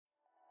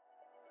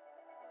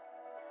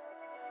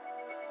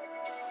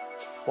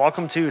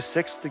Welcome to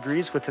 6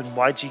 Degrees within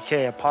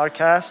YGK, a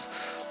podcast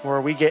where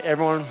we get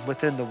everyone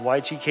within the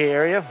YGK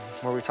area,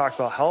 where we talk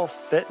about health,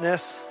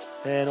 fitness,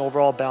 and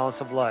overall balance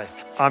of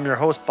life. I'm your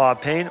host,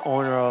 Bob Payne,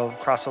 owner of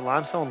CrossFit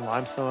Limestone,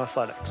 Limestone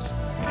Athletics.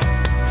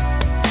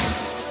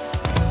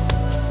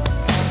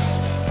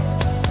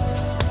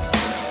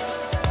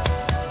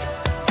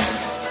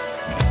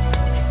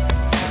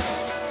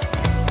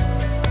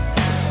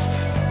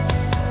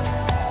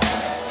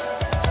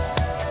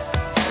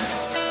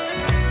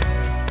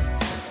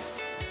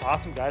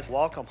 Awesome, guys.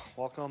 Welcome.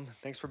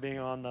 Thanks for being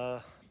on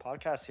the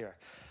podcast here.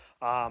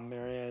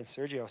 Marianne and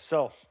Sergio.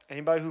 So,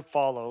 anybody who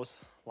follows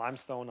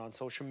Limestone on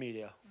social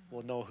media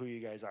will know who you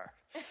guys are.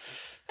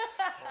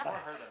 More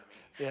her than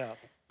me. Yeah.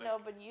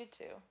 No, but you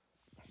too.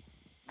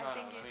 I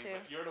think you too.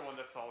 But you're the one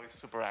that's always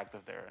super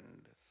active there, and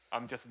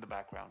I'm just in the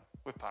background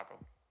with Paco.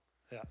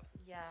 Yeah.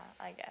 Yeah,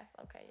 I guess.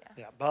 Okay, yeah.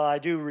 Yeah. But I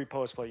do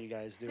repost what you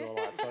guys do a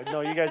lot. So,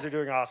 no, you guys are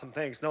doing awesome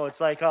things. No, it's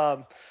like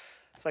kind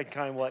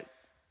of what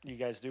you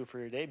guys do for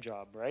your day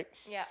job, right?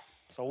 Yeah.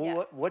 So,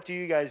 Yeah. what do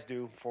you guys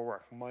do for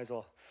work? Might as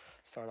well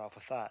start off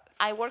with that.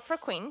 I work for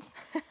Queens.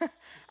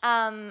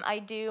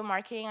 I do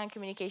marketing and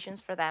communications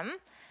for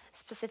them,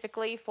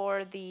 specifically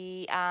for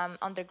the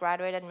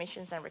undergraduate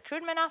admissions and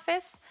recruitment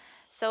office.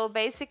 So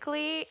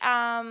basically,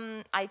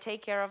 I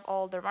take care of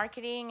all their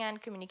marketing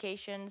and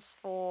communications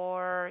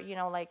for,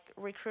 like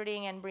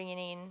recruiting and bringing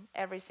in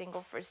every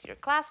single first year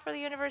class for the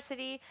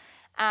university.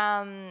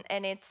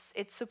 And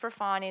it's super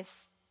fun.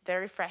 It's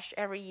very fresh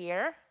every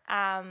year.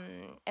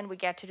 And we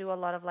get to do a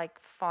lot of like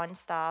fun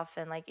stuff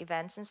and like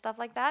events and stuff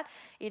like that.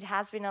 It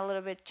has been a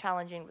little bit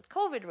challenging with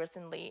COVID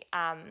recently,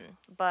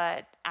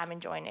 but I'm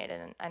enjoying it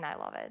and I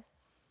love it.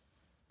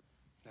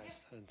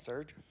 Nice. And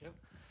Serge? Yep.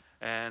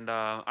 And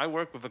I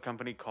work with a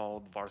company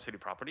called Varsity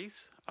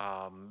Properties.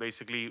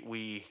 Basically,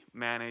 we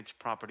manage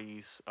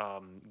properties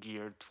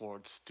geared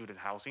towards student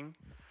housing.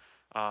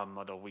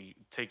 Although we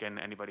take in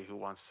anybody who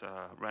wants to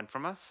rent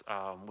from us,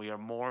 we are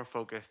more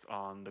focused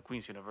on the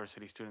Queen's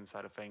University student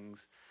side of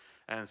things.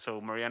 And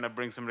so Mariana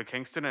brings them to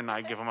Kingston and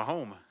I give them a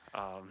home.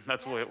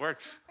 That's the way it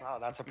works. Wow,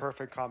 that's a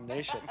perfect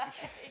combination.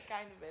 It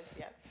kind of is,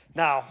 yes.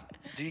 Now,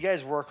 do you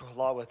guys work a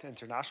lot with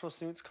international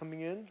students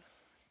coming in?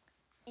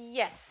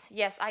 Yes,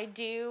 I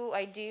do.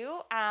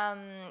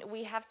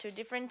 We have two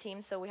different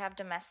teams. So we have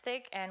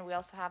domestic and we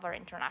also have our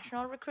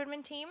international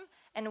recruitment team.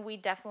 And we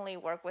definitely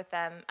work with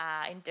them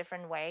in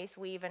different ways.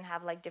 We even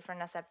have like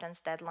different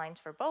acceptance deadlines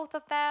for both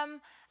of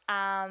them.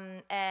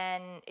 And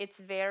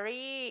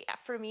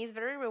for me, it's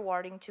very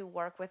rewarding to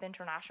work with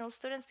international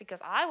students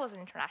because I was an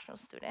international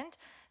student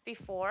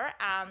before.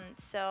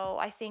 So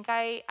I think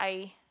I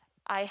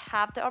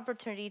have the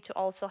opportunity to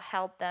also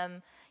help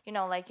them,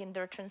 like in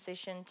their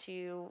transition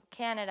to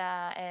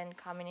Canada and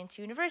coming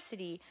into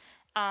university,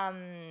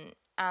 like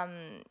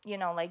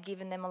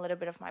giving them a little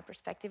bit of my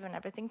perspective and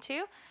everything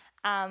too.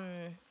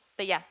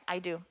 But yeah, I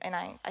do. And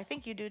I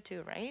think you do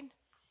too, right?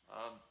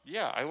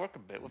 Yeah, I work a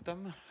bit with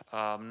them.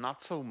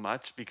 Not so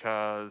much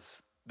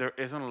because there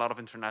isn't a lot of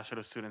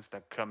international students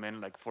that come in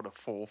like for the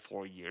full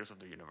 4 years of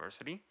the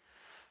university.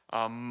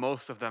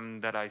 Most of them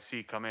that I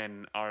see come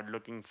in are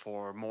looking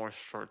for more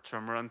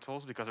short-term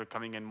rentals because they're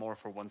coming in more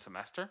for one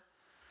semester.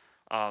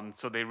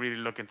 So they really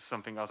look into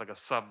something else like a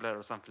sublet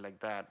or something like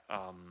that.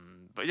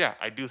 But yeah,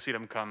 I do see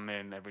them come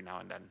in every now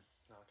and then.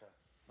 Okay.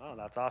 Oh,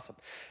 that's awesome.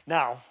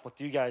 Now, with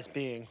you guys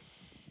being,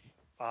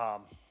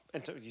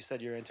 you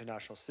said you're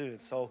international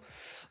students, so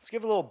let's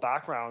give a little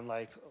background.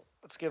 Like,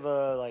 let's give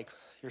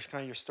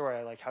your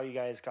story, like how you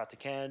guys got to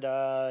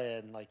Canada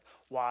and like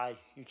why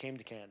you came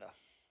to Canada.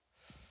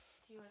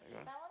 Do you want to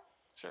take that one?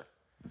 Sure.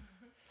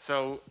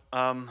 So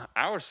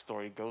our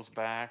story goes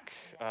back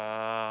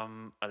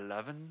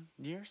 11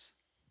 years.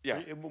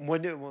 Yeah.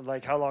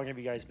 How long have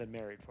you guys been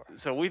married for?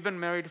 So we've been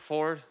married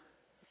for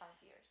 5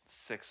 years.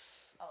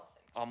 6. Oh,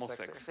 6. Almost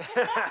 6. 6.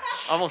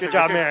 Almost Good 6.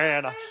 job,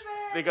 Mariana.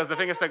 Because the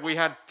thing is, like, we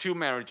had 2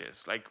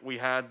 marriages. Like, we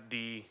had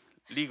the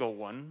legal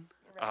one,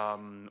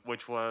 Right.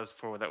 which was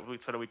so that we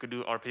could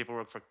do our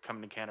paperwork for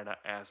coming to Canada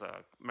as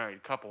a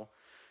married couple.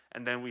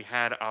 And then we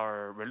had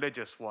our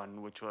religious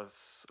one, which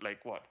was,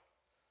 like,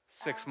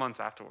 6 months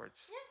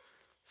afterwards. Yeah.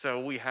 So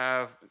we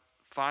have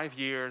 5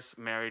 years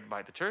married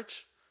by the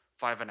church,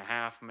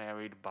 5.5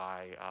 married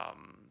by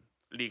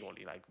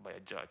legally, like by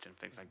a judge and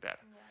things like that.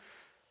 Yeah.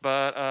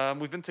 But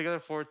we've been together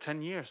for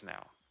 10 years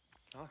now.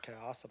 Okay,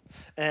 awesome.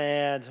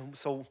 And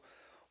so,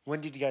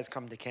 when did you guys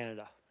come to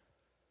Canada?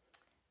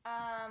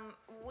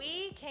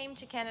 We came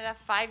to Canada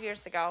 5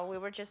 years ago. We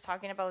were just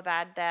talking about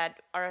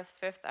that our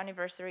 5th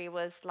anniversary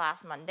was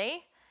last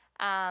Monday.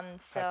 Happy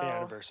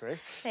anniversary.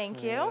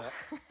 Thank you.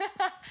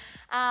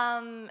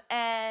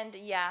 And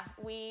yeah,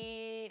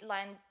 we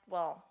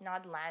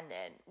not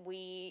landed.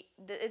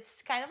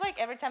 It's kind of like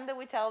every time that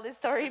we tell this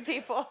story,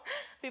 people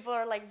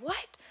are like,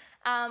 what?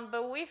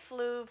 But we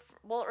flew,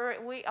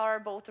 we are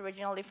both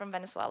originally from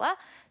Venezuela.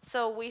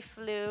 So we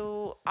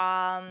flew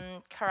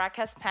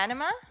Caracas,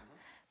 Panama,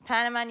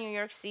 Panama, New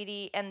York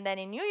City, and then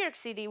in New York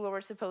City we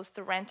were supposed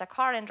to rent a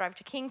car and drive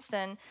to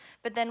Kingston,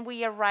 but then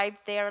we arrived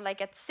there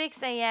like at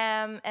 6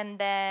 a.m. and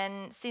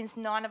then since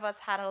none of us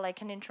had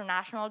like an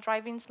international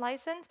driving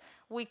license,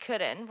 we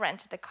couldn't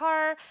rent the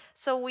car,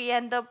 so we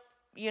end up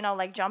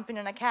like jumping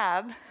in a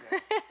cab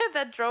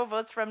that drove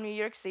us from New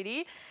York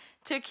City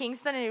to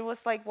Kingston, and it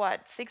was like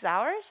what, 6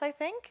 hours, I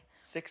think.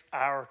 6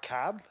 hour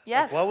cab?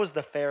 Yes. Like, what was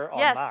the fare on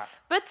Yes, that?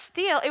 but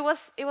still, it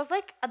was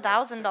like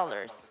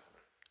 $1,000.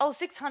 Oh,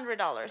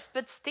 $600.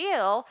 But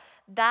still,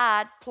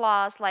 that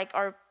plus like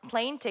our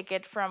plane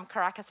ticket from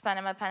Caracas,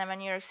 Panama,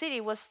 New York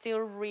City was still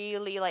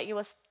really like, it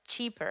was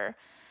cheaper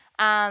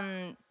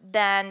than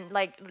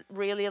like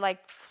really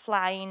like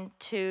flying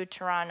to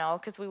Toronto,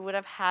 because we would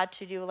have had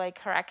to do like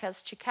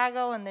Caracas,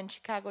 Chicago, and then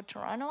Chicago,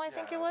 Toronto, I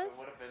think it was. It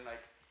would have been like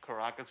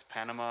Caracas,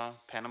 Panama,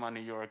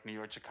 New York,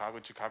 Chicago,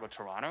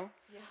 Toronto.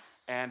 Yeah.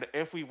 And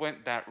if we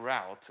went that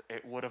route,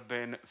 it would have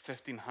been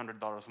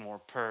 $1,500 more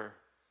per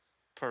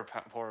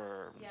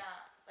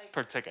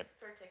ticket.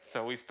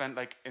 So we spent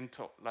like in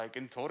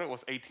total it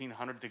was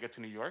 $1,800 to get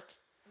to New York,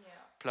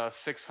 plus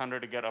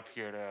 $600 to get up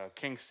here to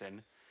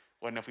Kingston.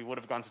 When if we would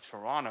have gone to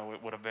Toronto,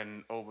 it would have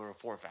been over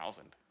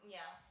 $4,000. Yeah.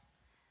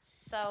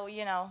 So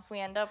we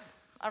end up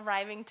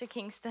arriving to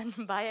Kingston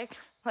by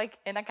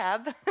in a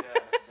cab. Yeah.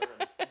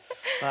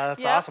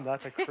 That's awesome.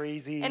 That's a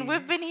crazy. And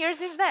we've been here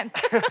since then.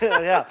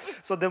 Yeah.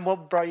 So then,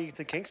 what brought you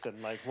to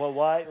Kingston? Like, well,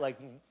 why? Like,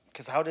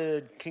 because how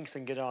did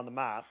Kingston get on the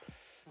map?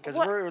 Because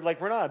we're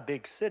not a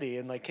big city,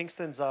 and like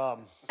Kingston's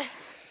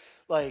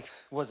like,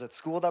 was it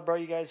school that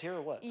brought you guys here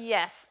or what?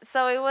 Yes.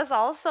 So it was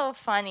also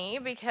funny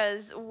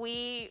because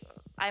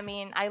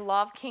I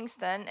love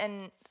Kingston,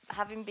 and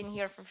having been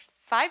here for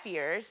 5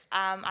 years,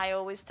 I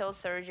always tell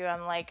Sergio,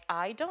 I'm like,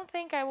 I don't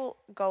think I will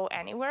go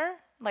anywhere.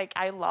 Like,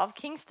 I love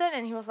Kingston.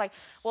 And he was like,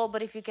 well,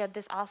 but if you get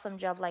this awesome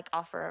job, like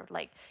offer,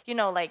 like,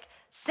 like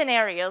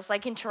scenarios,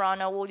 like in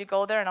Toronto, will you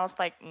go there? And I was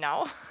like,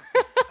 no,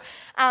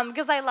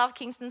 because I love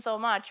Kingston so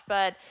much.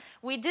 But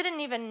we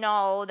didn't even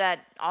know that,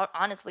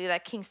 honestly,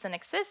 that Kingston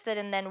existed.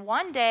 And then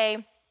one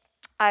day,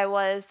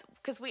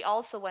 because we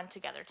also went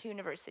together to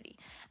university,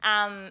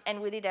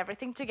 and we did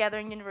everything together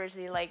in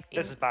university.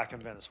 This is back in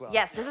Venezuela.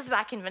 Yes, this is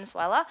back in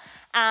Venezuela.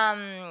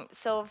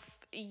 So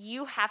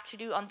you have to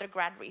do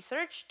undergrad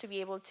research to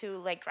be able to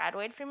like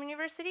graduate from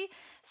university.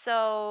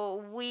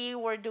 So we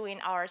were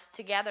doing ours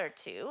together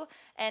too.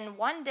 And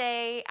one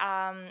day,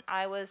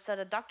 I was at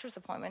a doctor's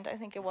appointment, I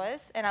think it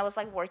was, and I was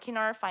like working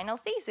on our final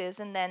thesis.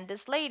 And then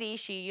this lady,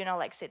 she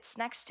like sits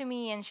next to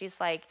me, and she's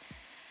like,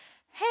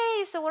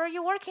 hey, so what are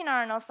you working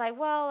on? And I was like,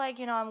 well, like,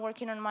 I'm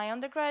working on my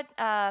undergrad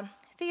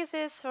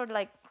thesis for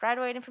like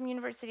graduating from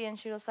university. And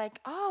she was like,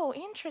 oh,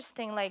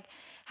 interesting. Like,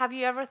 have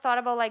you ever thought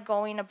about like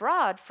going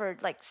abroad for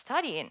like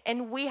studying?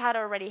 And we had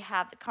already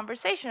had the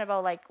conversation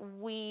about like,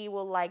 we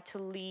would like to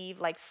leave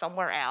like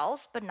somewhere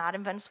else, but not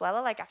in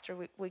Venezuela, like after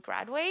we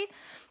graduate.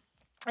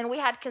 And we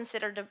had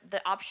considered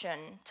the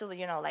option to,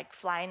 like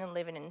flying and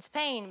living in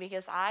Spain,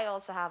 because I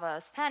also have a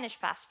Spanish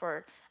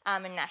passport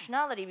and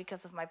nationality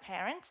because of my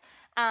parents.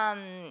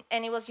 And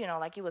it was,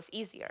 like it was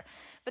easier.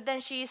 But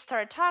then she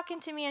started talking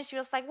to me, and she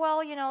was like,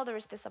 well, there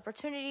is this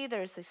opportunity.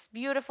 There's this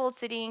beautiful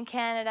city in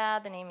Canada.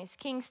 The name is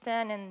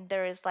Kingston. And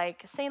there is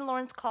like St.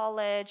 Lawrence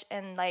College.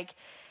 And like,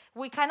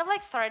 we kind of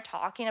like started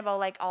talking about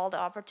like all the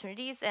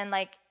opportunities, and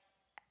like,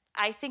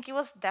 I think it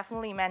was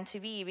definitely meant to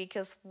be,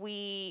 because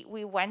we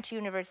went to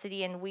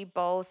university, and we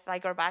both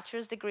like our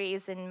bachelor's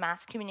degrees in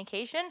mass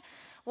communication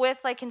with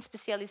like in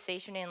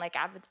specialization in like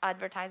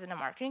advertising and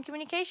marketing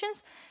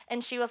communications.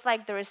 And she was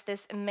like, there is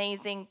this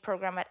amazing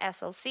program at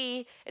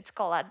SLC. It's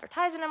called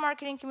Advertising and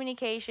Marketing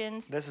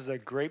Communications. This is a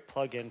great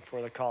plug-in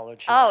for the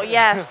college. Oh,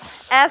 yes.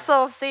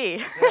 SLC.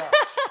 Yeah.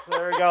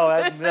 There we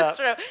go. This is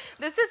true.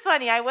 This is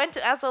funny. I went to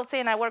SLC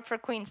and I worked for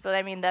Queens, but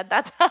I mean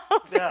that's how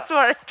this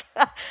works.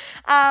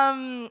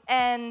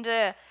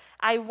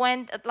 I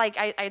went, like,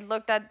 I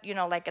looked at,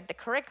 like at the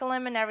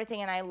curriculum and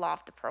everything, and I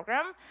loved the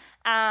program.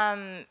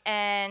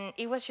 And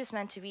it was just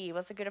meant to be. It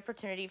was a good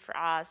opportunity for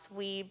us.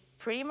 We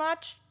pretty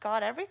much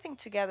got everything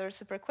together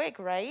super quick,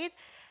 right?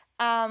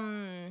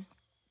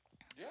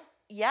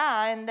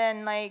 Yeah, and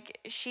then like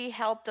she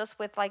helped us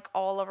with like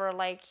all of our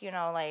like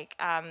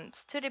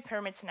study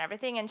permits and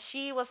everything, and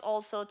she was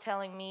also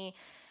telling me,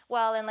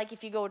 well, and like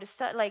if you go to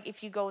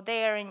if you go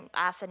there and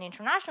as an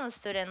international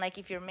student, like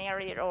if you're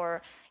married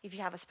or if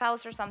you have a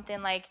spouse or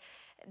something, like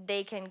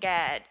they can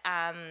get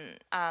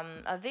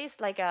a visa,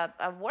 like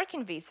a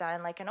working visa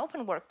and like an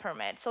open work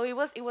permit. So it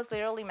was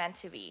literally meant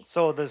to be.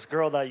 So this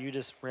girl that you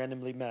just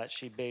randomly met,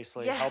 she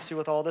basically helped you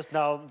with all this.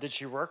 Now, did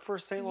she work for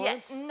St.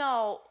 Lawrence? Yes.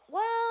 No.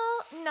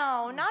 Well,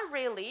 no, not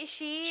really.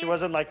 She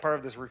wasn't like part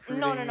of this recruiting.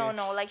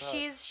 No. Like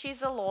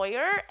she's a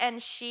lawyer,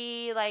 and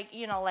she like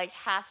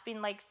has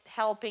been like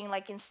helping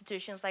like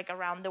institutions like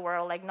around the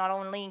world, like not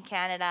only in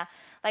Canada,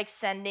 like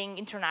sending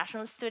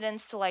international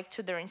students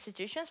to their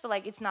institutions, but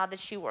like it's not that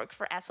she worked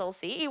for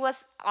SLC. It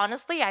was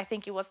honestly, I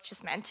think it was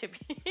just meant to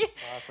be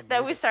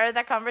that we started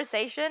that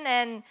conversation,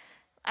 and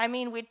I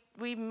mean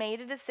we made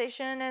a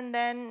decision, and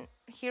then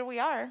here we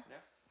are. Yeah.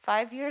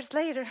 5 years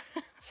later.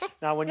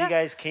 Now, when Yeah. you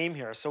guys came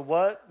here, so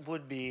what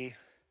would be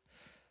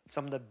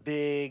some of the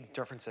big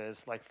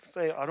differences? Like,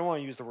 say, I don't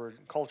want to use the word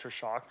culture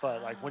shock,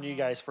 but like when you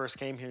guys first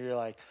came here, you're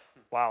like,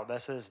 wow,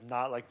 this is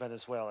not like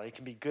Venezuela. It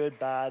can be good,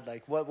 bad.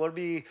 Like, what would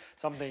be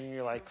something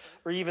you're like,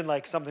 or even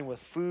like something with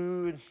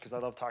food, because I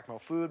love talking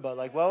about food, but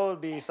like, what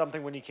would be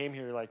something when you came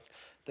here, you're like,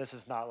 this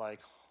is not like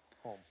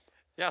home?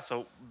 Yeah,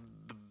 so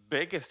the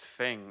biggest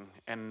thing,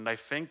 and I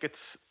think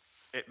it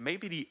may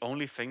be the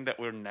only thing that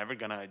we're never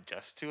gonna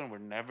adjust to, and we're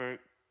never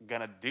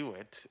gonna do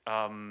it,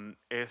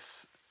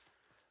 is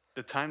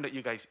the time that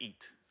you guys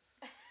eat.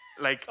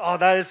 Like, Oh,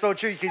 that is so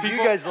true, because you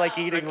People- guys like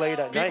eating late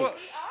at people- night.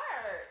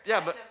 are. yeah,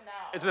 but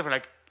it's different.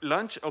 Like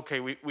lunch, okay,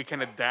 we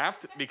can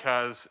adapt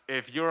because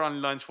if you're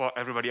on lunch while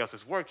everybody else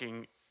is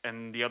working,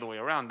 and the other way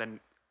around, then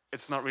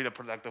it's not really a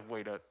productive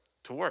way to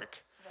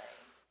work.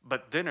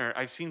 But dinner,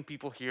 I've seen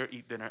people here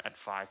eat dinner at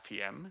 5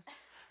 p.m.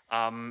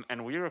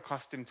 And we're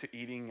accustomed to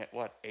eating at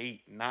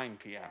 8, 9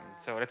 p.m.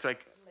 So it's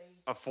like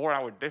a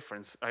 4-hour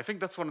difference. I think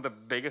that's one of the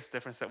biggest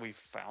difference that we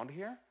found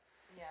here.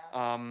 Yeah.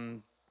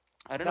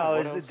 I don't know. No,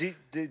 What else?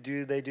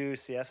 do they do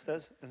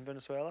siestas in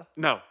Venezuela?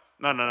 No.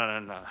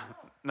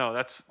 No,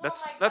 that's my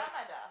that's grandma does.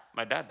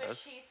 my dad But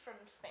does. she's from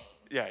Spain.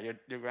 Yeah,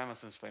 your grandma's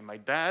from Spain. My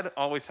dad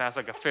always has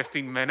like a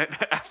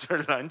 15-minute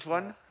after lunch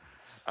one.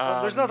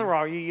 Well, there's nothing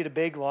wrong. You eat a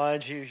big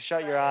lunch, you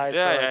shut your eyes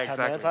Yeah, for yeah, like 10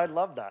 minutes. exactly. I'd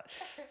love that.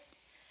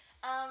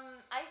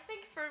 I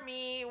think for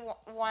me,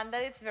 one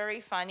that it's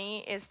very funny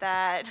is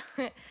that,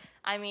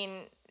 I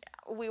mean,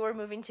 we were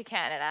moving to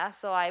Canada,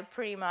 so I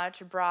pretty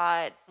much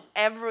brought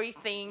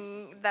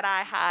everything that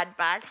I had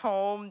back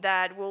home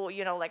that will,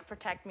 like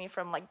protect me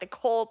from like the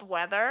cold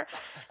weather.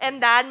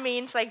 And that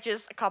means like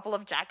just a couple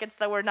of jackets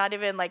that were not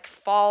even like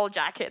fall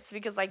jackets,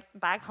 because like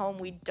back home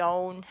we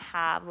don't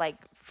have like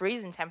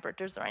freezing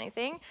temperatures or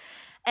anything.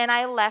 And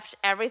I left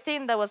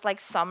everything that was like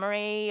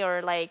summery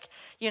or like,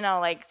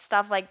 like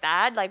stuff like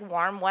that, like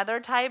warm weather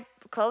type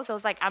clothes. I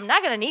was like, I'm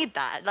not going to need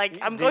that. Like,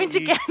 I'm going to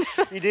get.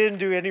 You didn't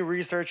do any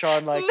research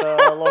on like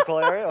the local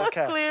area?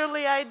 Okay.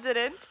 Clearly, I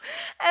didn't.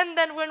 And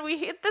then when we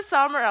hit the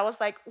summer, I was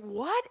like,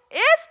 what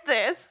is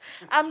this?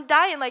 I'm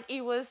dying. Like,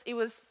 it was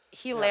Yeah,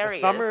 hilarious. the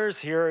summers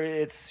here,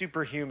 it's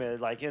super humid.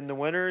 Like in the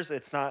winters,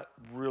 it's not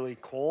really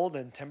cold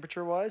and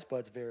temperature wise, but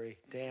it's very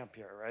damp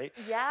here, right?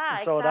 Yeah,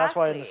 And so that's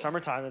why in the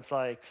exactly. summertime, it's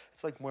like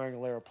wearing a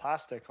layer of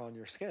plastic on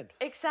your skin.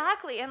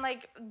 Exactly. And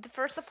like the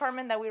first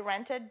apartment that we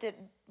rented,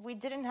 we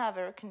didn't have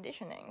air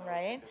conditioning,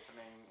 right?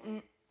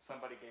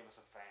 Somebody gave us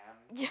a fan,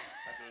 like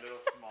a little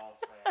small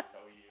fan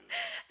that we used.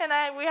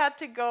 And we had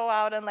to go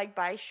out and like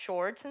buy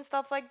shorts and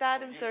stuff like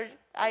that. And so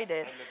I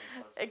did.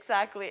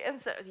 Exactly. And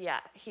so yeah,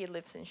 he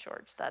lives in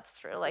shorts. That's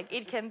true. Like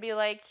it can be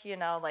like,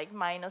 like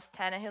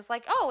 -10 and he's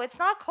like, "Oh, it's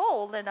not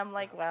cold." And I'm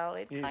like, "Well,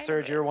 it kind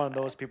Serge, of you're is, one of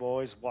but-" those people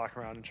always walk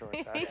around in shorts.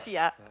 Huh?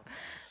 Yeah.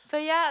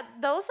 But yeah,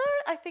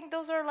 I think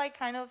those are like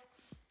kind of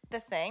the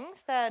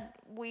things that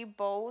we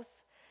both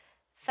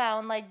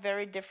found like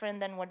very different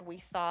than what we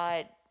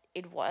thought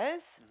it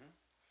was.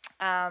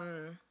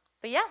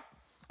 But yeah,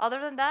 other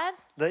than that,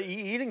 The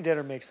eating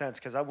dinner makes sense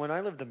because when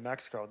I lived in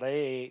Mexico,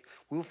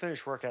 we'll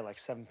finish work at like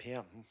 7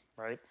 p.m.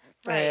 Right?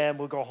 And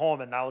we'll go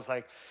home, and that was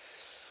like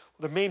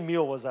the main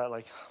meal was at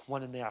like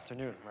 1 in the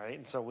afternoon, right?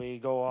 And so we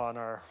go on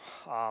our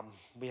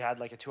we had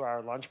like a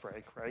 2-hour lunch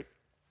break, right?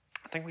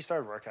 I think we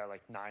started work at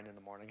like 9 in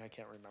the morning. I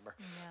can't remember.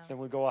 Then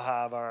we go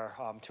have our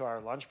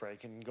 2-hour lunch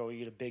break and go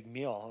eat a big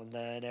meal, and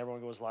then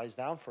everyone lies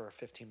down for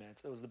 15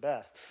 minutes. It was the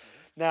best.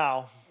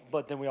 Now,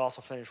 but then we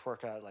also finish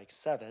work at like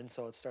 7,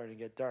 so it's starting to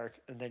get dark,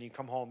 and then you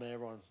come home and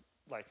everyone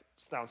like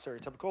sounds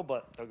stereotypical,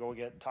 but they'll go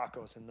get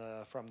tacos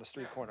from the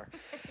street corner.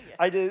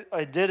 I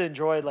did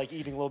enjoy like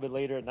eating a little bit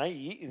later at night,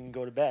 eat and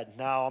go to bed.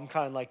 Now I'm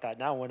kind of like that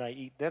now. When I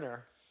eat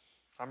dinner,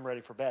 I'm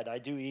ready for bed. I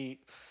do eat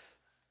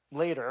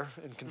later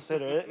and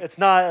consider it. It's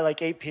not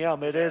like 8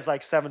 p.m. It is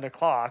like 7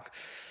 o'clock,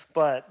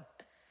 but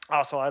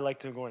also I like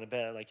to go into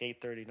bed at like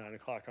 8:30, 9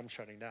 o'clock. I'm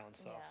shutting down.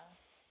 So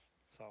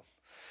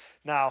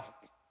now,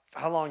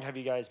 how long have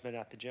you guys been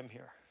at the gym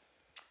here?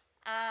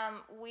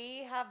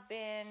 we have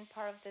been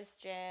part of this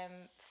gym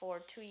for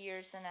 2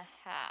 years and a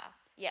half.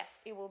 Yes,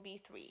 it will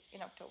be 3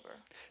 in October.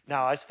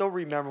 Now I still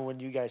remember when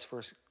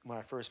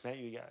I first met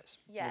you guys.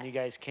 When you Yes.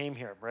 guys came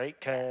here, right?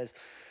 Because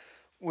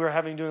we were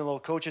doing a little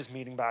coaches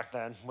meeting back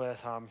then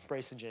with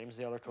Brace and James,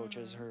 the other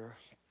coaches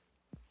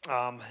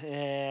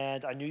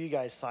and I knew you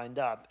guys signed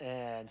up,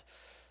 and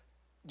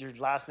your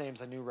last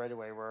names I knew right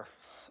away were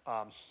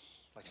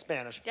like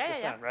Spanish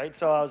descent, right?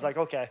 So I was like,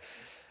 okay,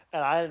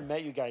 and I hadn't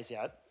met you guys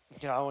yet.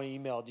 I only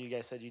emailed you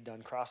guys, said you'd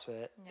done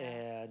CrossFit,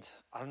 and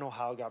I don't know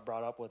how it got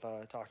brought up with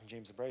talking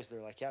James and Brace.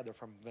 They're like, yeah, they're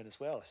from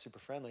Venezuela, super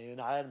friendly,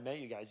 and I hadn't met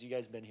you guys. You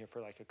guys been here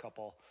for like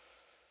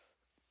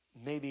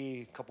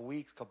maybe a couple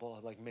weeks,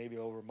 maybe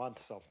over a month.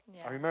 So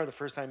I remember the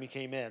first time you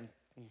came in,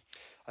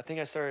 I think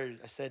I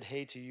said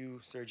hey to you,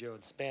 Sergio,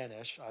 in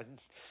Spanish. I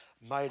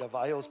might have.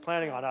 I was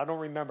planning on it. I don't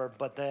remember.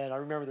 But then I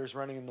remember there's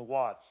running in the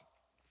Watt.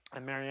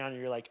 And Mariana,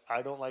 you're like,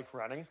 I don't like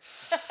running.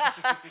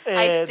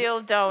 I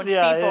still don't,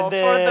 yeah, people, and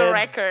for the then-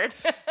 record.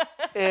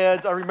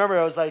 And I remember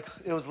it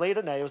was late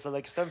at night. It was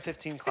like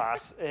 7:15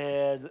 class,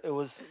 and it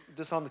was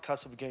just on the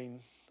cusp of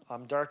getting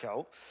dark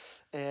out.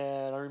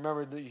 And I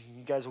remember that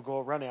you guys will go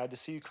out running. I had to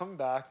see you coming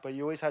back, but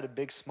you always had a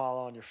big smile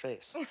on your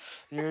face.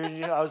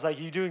 I was like,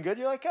 "You doing good?"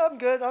 You're like, "I'm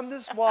good. I'm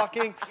just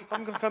walking.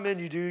 I'm gonna come in.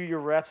 You do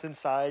your reps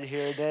inside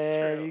here,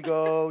 then True. you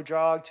go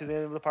jog to the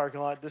end of the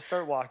parking lot, just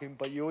start walking."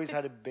 But you always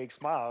had a big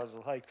smile. I was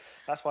like,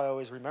 that's why I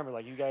always remember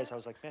like you guys. I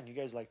was like, man, you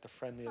guys are like the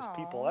friendliest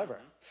people Aw.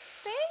 ever.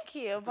 Thank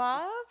you,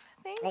 Bob.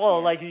 Thank Well,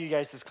 you. like you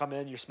guys just come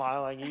in, you're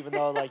smiling, even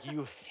though like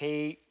you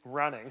hate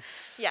running.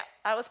 Yeah,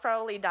 I was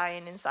probably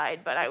dying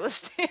inside, but I was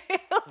still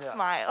Yeah.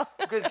 smile.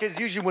 Because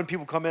usually when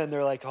people come in,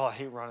 they're like, "Oh, I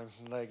hate running."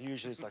 Like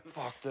usually it's like,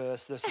 "Fuck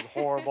this, this is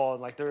horrible,"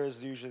 and like there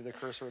is usually the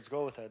curse words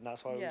go with it, and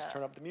that's why we just Yeah.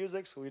 turn up the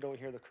music so we don't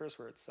hear the curse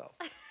words. So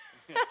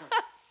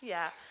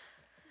Yeah.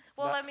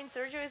 Well, That- I mean,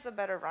 Sergio is a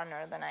better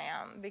runner than I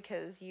am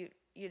because you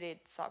did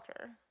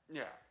soccer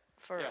Yeah.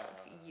 for Yeah.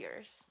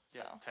 years. So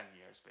Yeah. 10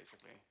 years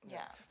basically.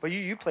 yeah. but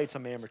you played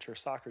some amateur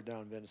soccer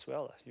down in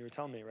Venezuela. You were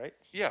telling me, right?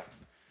 Yeah.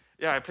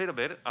 Yeah, I played a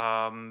bit.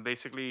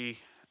 Basically,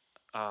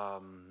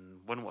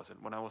 when was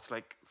it? When I was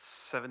like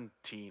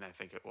 17, I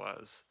think it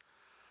was.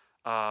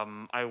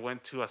 I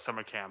went to a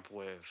summer camp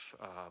with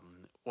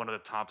one of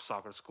the top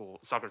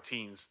soccer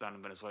teams down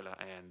in Venezuela,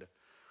 and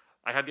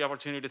I had the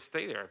opportunity to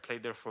stay there. I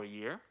played there for a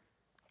year,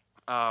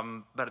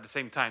 but at the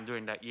same time,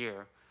 during that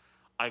year,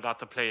 I got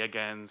to play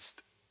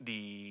against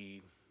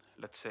the,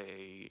 let's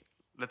say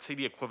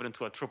the equivalent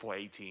to a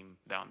AAA team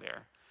down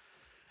there.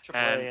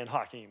 AAA in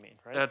hockey, you mean,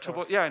 right?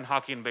 Triple, yeah, in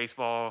hockey and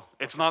baseball,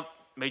 it's not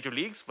major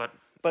leagues, but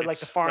But like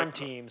it's the farm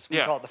teams, we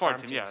call it the farm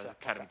teams. yeah, Yeah.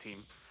 academy Okay.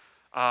 team.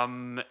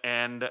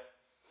 And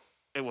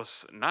it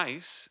was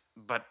nice,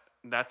 but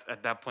that's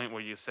at that point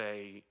where you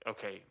say,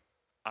 okay,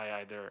 I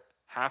either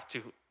have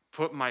to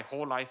put my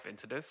whole life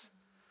into this,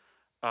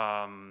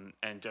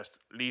 and just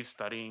leave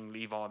studying,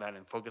 leave all that,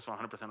 and focus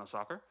 100% on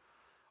soccer,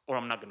 or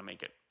I'm not gonna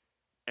make it.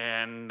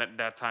 And at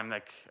that time,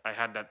 like I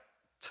had that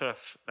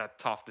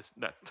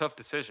tough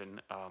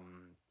decision,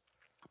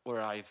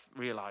 where I've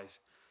realized,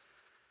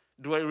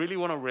 do I really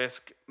want to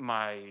risk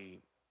my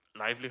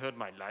livelihood,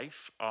 my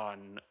life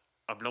on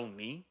a blown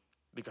knee?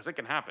 Because it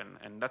can happen,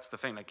 and that's the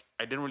thing. Like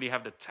I didn't really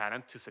have the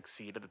talent to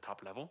succeed at the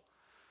top level,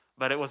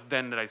 but it was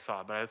then that I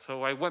saw it.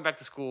 So I went back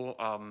to school,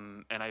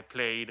 and I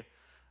played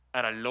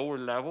at a lower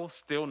level,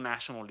 still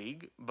National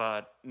League,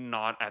 but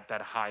not at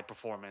that high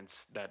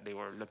performance that they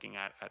were looking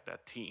at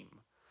that team.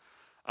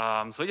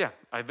 So yeah,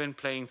 I've been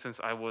playing since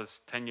I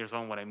was 10 years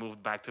old when I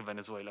moved back to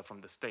Venezuela from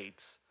the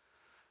States.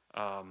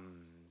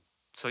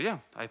 So yeah,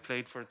 I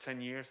played for 10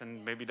 years,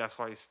 and maybe that's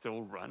why I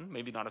still run.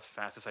 Maybe not as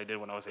fast as I did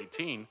when I was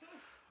 18,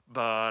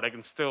 but I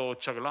can still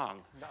chug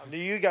along. No,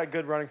 you got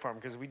good running form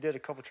because we did a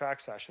couple track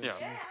sessions.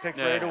 Yeah. And you picked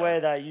Yeah, right yeah, away yeah.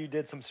 that you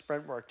did some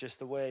sprint work just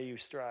the way you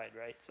stride,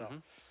 right? So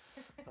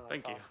that's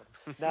Thank you.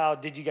 awesome. Now,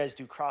 did you guys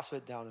do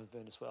CrossFit down in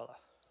Venezuela?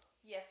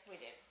 Yes, we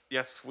did.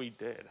 Yes, we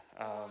did.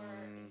 For a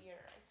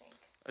year, I think.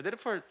 I did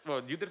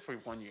it you did it for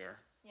 1 year.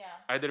 Yeah.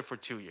 I did it for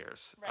 2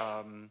 years.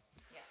 Right.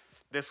 Yes.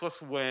 This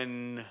was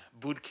when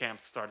boot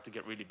camp started to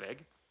get really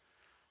big.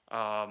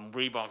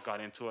 Reebok got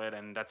into it,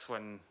 and that's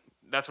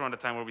around the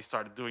time where we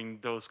started doing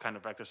those kind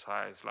of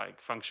exercise,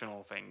 like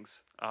functional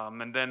things.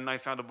 And then I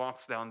found a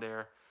box down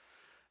there,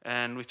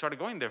 and we started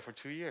going there for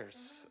 2 years.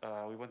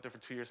 We went there for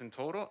 2 years in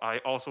total. I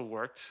also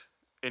worked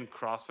in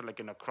CrossFit, like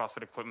in a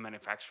CrossFit equipment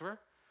manufacturer.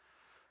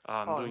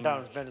 Down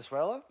in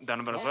Venezuela? Down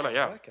in Venezuela,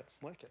 yeah.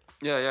 Like it.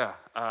 Yeah.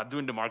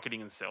 Doing the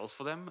marketing and sales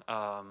for them.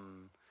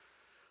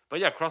 But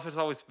yeah, CrossFit's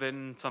always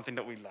been something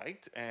that we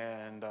liked,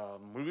 and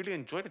we really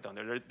enjoyed it down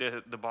there.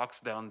 The box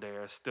down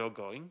there is still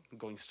going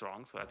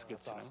strong, so that's good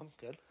That's to awesome.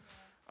 Good.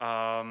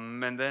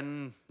 know. And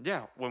then,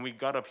 yeah, when we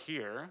got up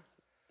here,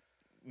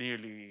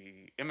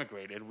 nearly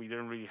immigrated, we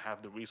didn't really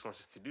have the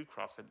resources to do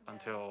CrossFit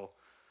until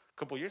a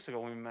couple years ago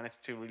when we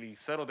managed to really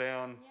settle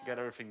down, get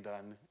everything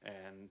done,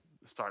 and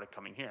started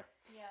coming here.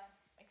 Yeah,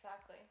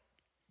 exactly.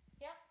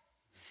 Yeah.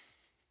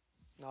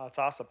 No, that's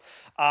awesome.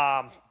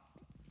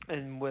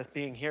 And with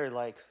being here,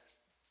 like,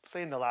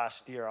 say in the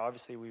last year,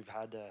 obviously we've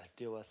had to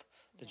deal with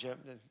the gym.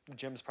 The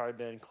gym's probably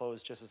been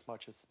closed just as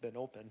much as it's been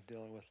open,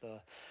 dealing with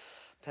the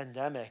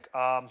pandemic.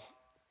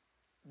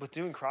 With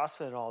doing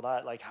CrossFit and all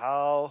that, like,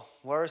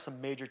 what are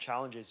some major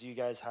challenges you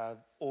guys have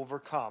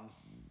overcome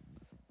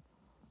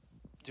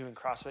doing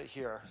CrossFit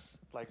here?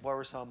 Like, what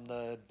were some of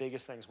the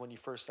biggest things when you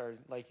first started?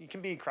 Like, you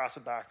can be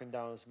CrossFit back and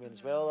down in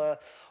Venezuela,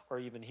 or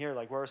even here.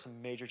 Like, what are some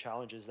major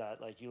challenges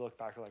that, like, you look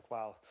back, you're like,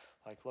 wow,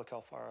 like, look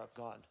how far I've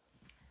gone.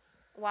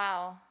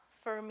 Wow.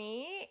 For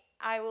me,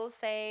 I will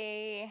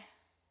say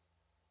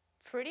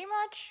pretty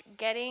much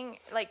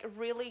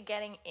really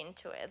getting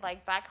into it.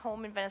 Like back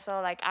home in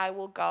Venezuela, like I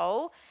will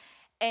go,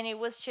 and it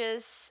was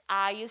just,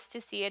 I used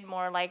to see it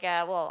more like,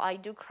 I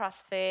do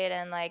CrossFit,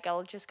 and like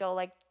I'll just go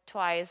like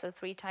twice or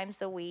 3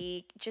 times a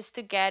week just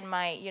to get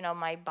my,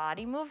 my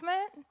body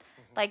movement,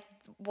 like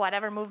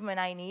whatever movement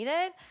I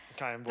needed.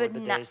 Kind of But avoid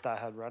the na- days that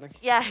I had running.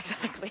 Yeah,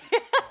 exactly.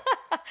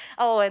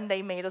 Oh, and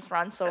they made us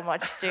run so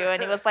much too,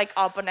 and it was like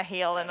up on a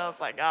hill, and I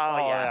was like, oh, Oh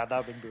yeah. yeah, that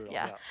would be brutal.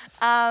 Yeah.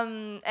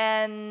 Yeah.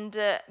 And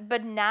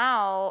but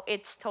now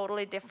it's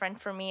totally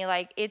different for me.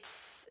 Like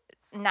it's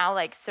now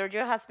like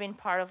Sergio has been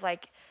part of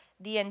like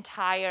the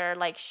entire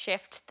like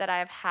shift that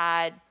I've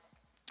had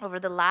over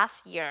the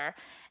last year,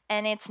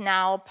 and it's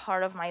now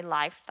part of my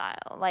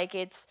lifestyle. Like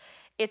it's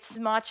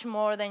much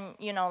more than,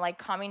 you know, like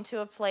coming to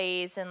a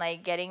place and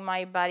like getting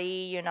my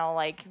body, you know,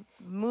 like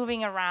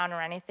moving around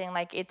or anything.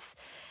 Like it's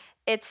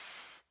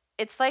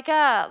like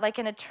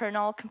an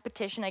eternal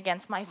competition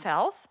against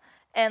myself,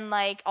 and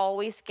like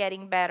always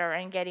getting better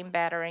and getting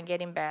better and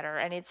getting better.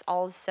 And it's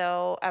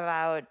also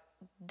about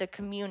the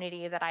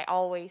community that I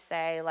always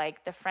say,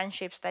 like the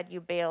friendships that you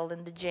build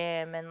in the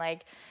gym, and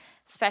like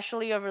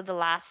especially over the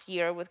last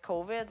year with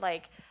COVID,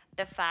 like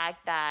the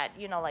fact that,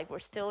 you know, like we're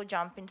still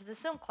jumping to the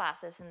Zoom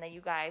classes, and that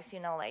you guys, you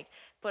know, like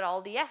put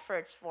all the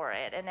efforts for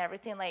it and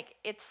everything. Like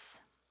it's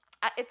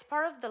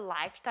part of the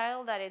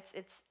lifestyle that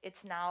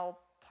it's now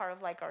part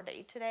of like our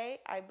day today,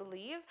 I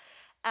believe.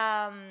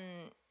 um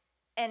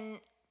and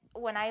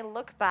when I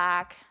look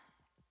back,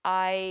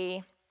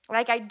 I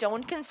I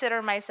don't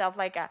consider myself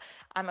like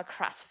I'm a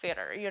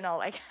CrossFitter, you know,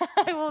 like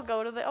I will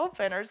go to the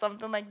open or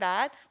something like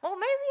that. Well,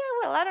 maybe I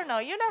will, I don't know,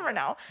 you never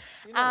know.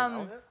 You never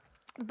know. um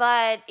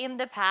but in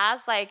the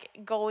past, like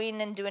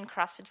going and doing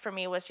CrossFit for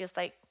me was just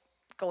like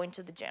going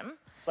to the gym.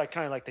 It's like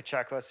kind of like the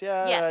checklist.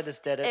 Yeah, Yes, I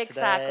just did it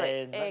exactly,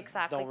 today. And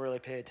exactly. don't really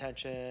pay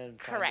attention.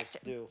 Kinda Correct.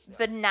 just do. Yeah.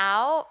 But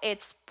now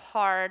it's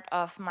part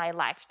of my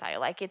lifestyle.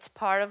 Like it's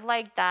part of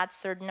like that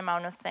certain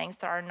amount of things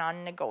that are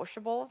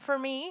non-negotiable for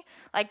me.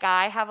 Like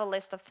I have a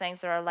list of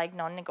things that are like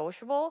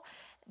non-negotiable,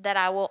 that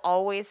I will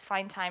always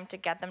find time to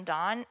get them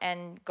done,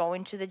 and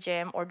going to the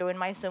gym or doing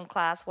my Zoom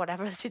class,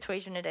 whatever the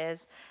situation it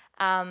is.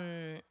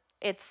 Um,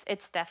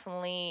 it's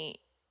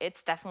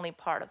definitely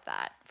part of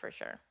that for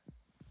sure.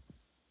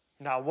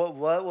 Now,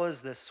 what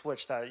was the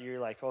switch that you're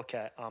like,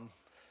 okay,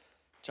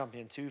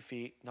 jumping 2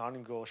 feet,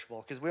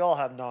 non-negotiable? Because we all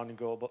have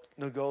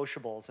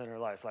non-negotiables in our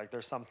life. Like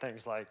there's some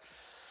things like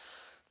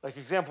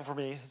example for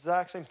me,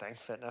 exact same thing,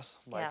 fitness.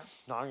 Like Yeah.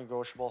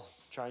 non-negotiable,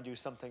 try and do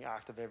something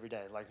active every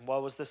day. Like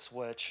what was the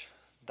switch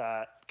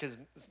that, because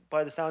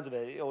by the sounds of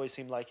it, it always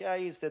seemed like, yeah,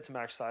 you just did some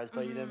exercise,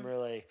 but you didn't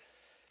really,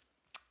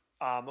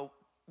 it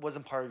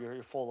wasn't part of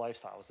your full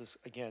lifestyle. It was this,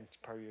 again,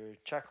 part of your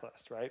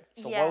checklist, right?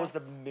 So what was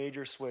the Yes.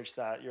 major switch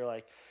that you're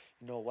like,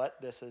 you know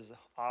what, this is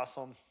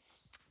awesome?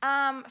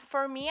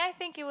 For me, I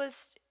think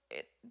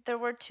there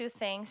were two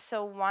things.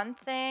 So one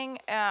thing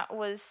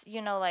was,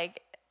 you know,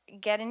 like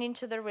getting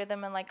into the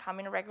rhythm and like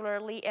coming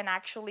regularly, and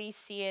actually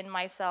seeing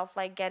myself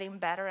like getting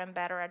better and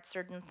better at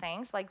certain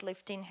things, like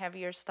lifting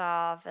heavier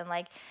stuff, and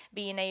like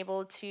being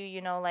able to,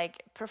 you know,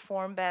 like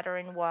perform better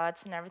in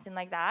watts and everything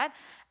like that.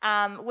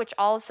 Which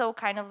also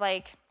kind of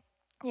like,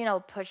 you know,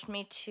 pushed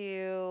me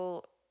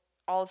to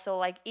also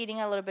like eating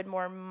a little bit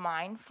more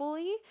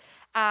mindfully,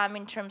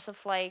 in terms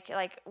of like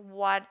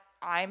what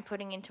I'm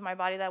putting into my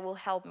body that will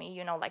help me,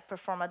 you know, like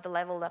perform at the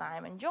level that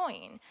I'm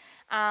enjoying.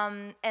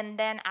 And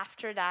then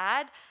after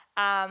that,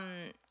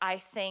 um, I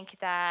think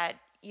that,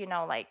 you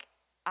know, like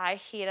I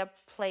hit a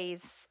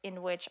place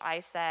in which I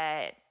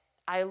said,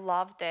 I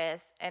love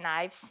this, and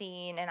I've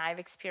seen and I've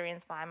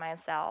experienced by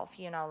myself,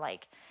 you know,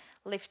 like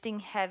lifting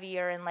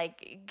heavier and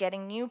like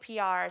getting new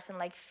PRs and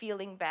like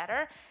feeling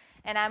better.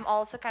 And I'm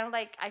also kind of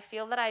like, I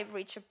feel that I've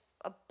reached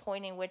a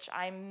point in which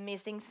I'm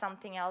missing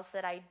something else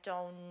that I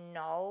don't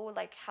know,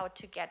 like how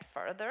to get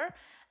further.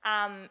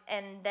 And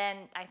then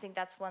I think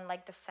that's when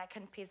like the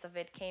second piece of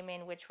it came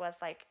in, which was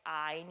like,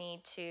 I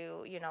need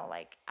to, you know,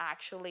 like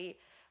actually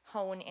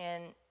hone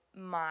in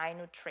my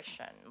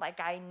nutrition. Like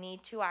I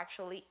need to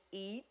actually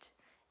eat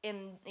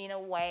in a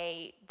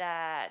way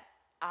that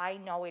I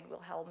know it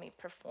will help me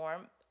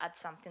perform at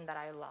something that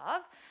I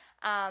love.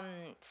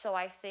 So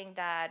I think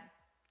that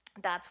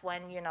that's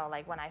when, you know,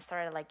 like when I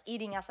started like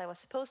eating as I was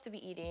supposed to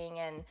be eating,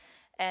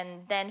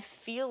 and then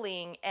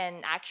feeling and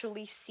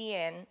actually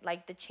seeing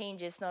like the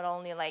changes, not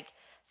only like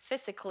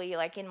physically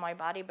like in my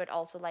body, but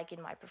also like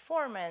in my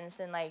performance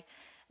and like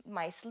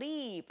my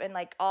sleep and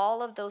like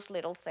all of those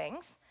little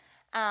things.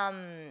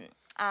 um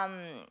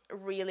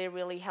Really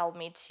really helped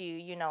me to,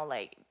 you know,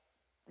 like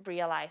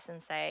realize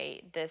and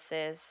say, this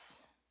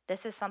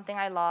is something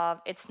I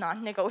love. It's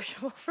not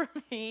negotiable for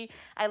me.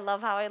 I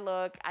love how I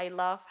look. I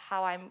love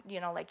how I'm, you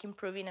know, like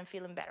improving and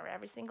feeling better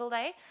every single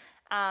day.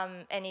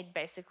 And it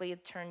basically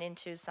turned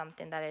into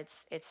something that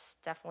it's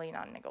definitely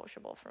not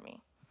negotiable for me.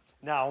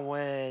 Now,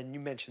 when you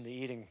mentioned the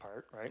eating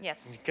part, right? Yes.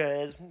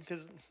 Because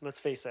let's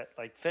face it,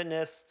 like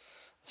fitness,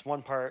 it's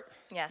one part.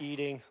 Yes.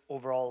 Eating,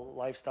 overall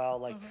lifestyle,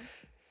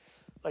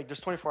 like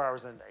there's 24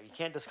 hours in a day. You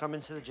can't just come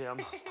into the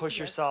gym, push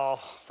yourself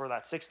for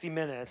that 60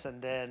 minutes,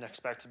 and then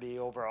expect to be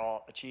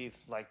overall achieve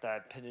like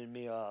that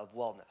epitome of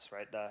wellness,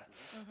 right? That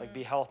like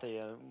be healthy.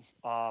 And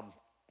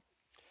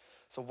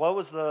so what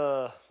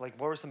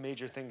were some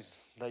major things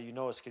that you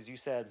noticed? Because you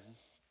said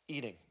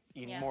eating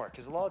Yeah. more.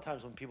 Because a lot of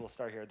times when people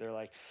start here, they're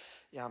like,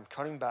 yeah, I'm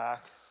cutting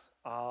back.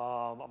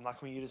 I'm not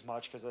going to eat as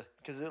much because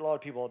a lot of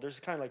people, there's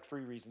kind of like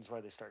three reasons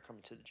why they start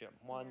coming to the gym.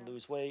 One,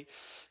 lose weight.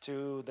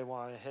 Two, they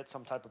want to hit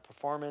some type of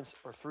performance.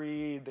 Or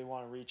three, they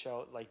want to reach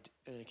out like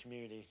in a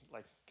community,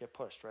 like get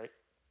pushed, right?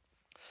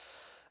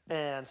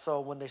 And so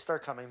when they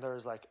start coming,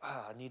 there's like,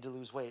 I need to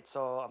lose weight.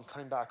 So I'm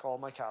cutting back all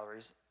my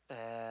calories.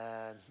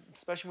 And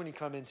especially when you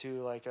come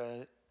into like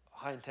a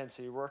high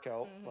intensity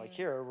workout, like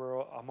here,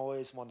 where I'm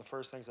always one of the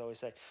first things I always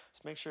say,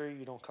 just make sure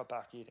you don't cut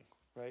back eating.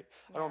 Right,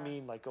 I don't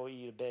mean like go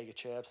eat a bag of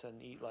chips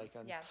and eat like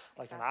an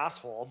an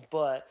asshole,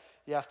 but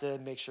you have to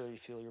make sure you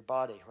feel your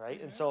body,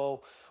 right? And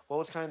so, what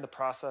was kind of the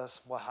process?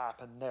 What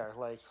happened there?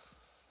 Like,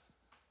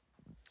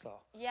 so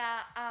Yeah,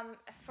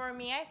 for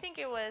me, I think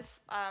it was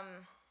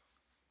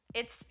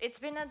it's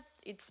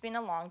been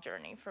a long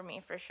journey for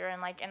me for sure,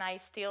 and like, and I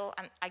still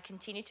I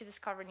continue to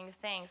discover new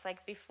things.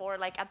 Like before,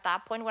 like at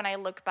that point when I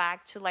look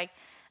back to like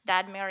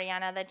that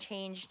Mariana that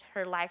changed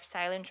her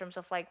lifestyle in terms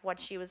of like what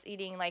she was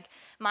eating, like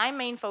my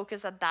main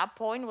focus at that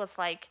point was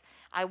like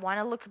I want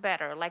to look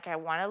better, like I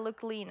want to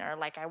look leaner,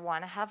 like I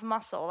want to have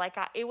muscle, like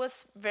it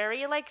was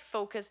very like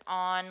focused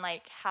on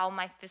like how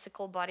my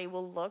physical body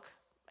will look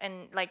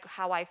and like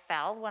how I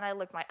felt when I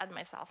looked at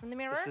myself in the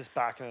mirror. this is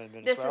back in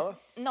This Venezuela.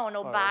 is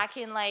no back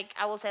in like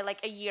I will say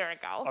like a year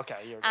ago. Okay,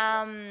 a year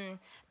ago.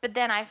 But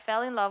then I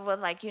fell in love with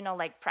like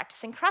like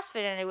practicing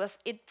CrossFit, and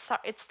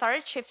it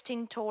started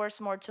shifting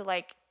towards more to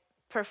like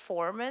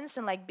performance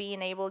and like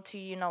being able to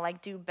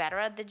like do better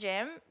at the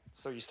gym.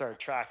 So you started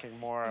tracking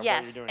more of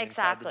Yes, what you're doing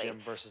exactly. inside the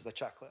gym versus the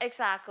checklist.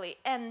 Exactly.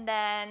 And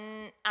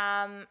then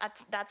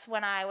that's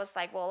when I was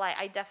like, well,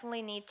 I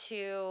definitely need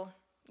to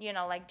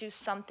like do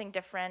something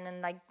different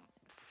and like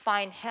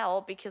find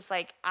help, because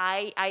like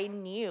I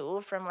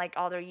knew from like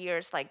other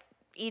years like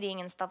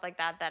eating and stuff like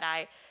that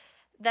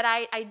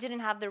I didn't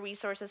have the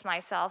resources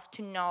myself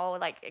to know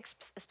like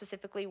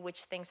specifically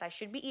which things I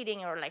should be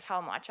eating or like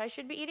how much I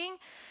should be eating.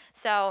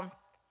 So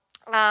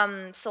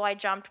I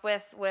jumped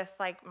with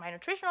like my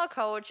nutritional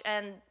coach,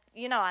 and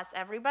as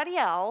everybody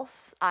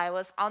else, I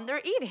was under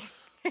eating.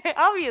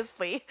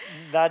 Obviously.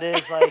 That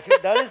is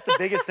the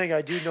biggest thing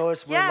I do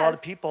notice with a lot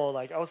of people.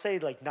 Like I would say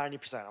like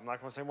 90%. I'm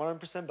not going to say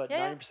 100%, but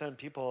 90% of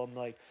people, I'm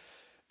like,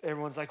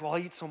 everyone's like, well, I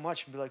eat so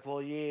much. And be like,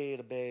 well, you ate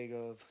a bag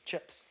of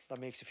chips.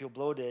 That makes you feel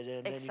bloated.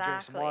 And then you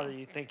drink some water,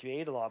 you think you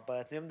ate a lot.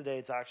 But at the end of the day,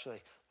 it's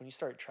actually, when you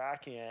start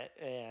tracking it,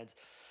 and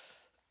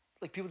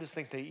like people just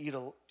think they eat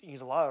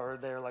a lot, or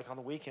they're like on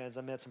the weekends.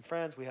 I met some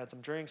friends, we had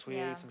some drinks, we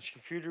ate some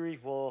charcuterie.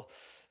 Well,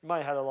 you might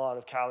have had a lot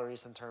of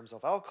calories in terms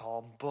of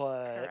alcohol,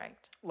 but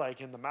like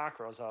in the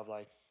macros of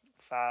like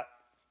fat,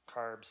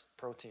 carbs,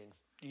 protein,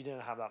 you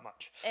didn't have that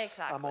much.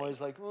 Exactly. I'm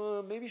always like,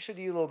 well, maybe you should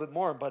eat a little bit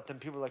more, but then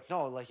people are like,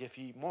 no, like if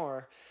you eat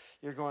more,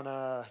 you're going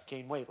to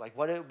gain weight. Like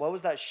what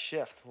was that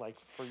shift like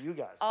for you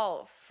guys?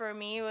 Oh, for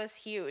me it was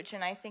huge,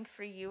 and I think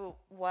for you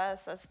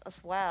was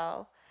as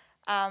well.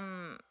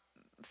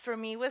 For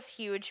me was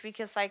huge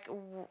because like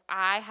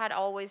I had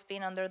always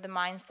been under the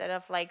mindset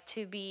of like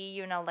to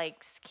be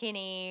like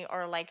skinny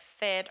or like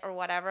fit or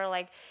whatever,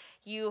 like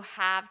you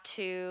have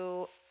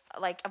to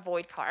like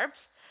avoid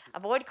carbs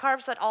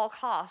at all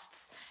costs,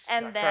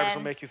 and then carbs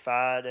will make you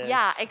fat. And,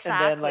 exactly.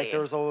 And then like there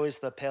was always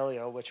the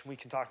paleo, which we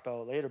can talk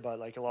about later, but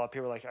like a lot of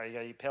people are like, oh, you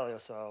gotta eat paleo,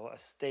 so a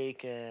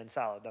steak and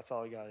salad, that's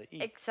all you gotta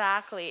eat.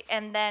 Exactly.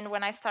 And then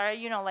when I started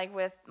like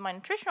with my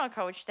nutritional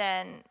coach,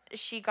 then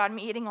she got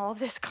me eating all of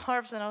these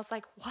carbs, and I was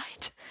like,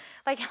 what?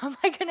 Like how am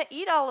I gonna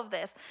eat all of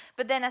this?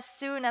 But then as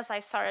soon as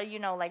I started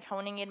like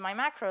honing in my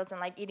macros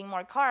and like eating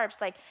more carbs,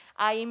 like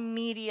I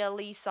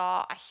immediately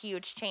saw a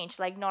huge change,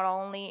 like not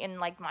only in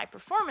like my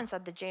performance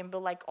at the gym,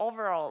 but like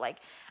overall, like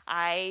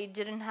I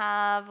didn't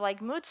have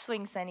like mood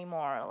swings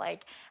anymore.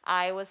 Like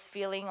I was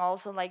feeling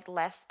also like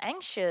less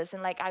anxious,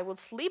 and like I would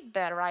sleep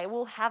better, I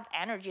will have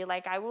energy,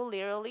 like I will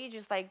literally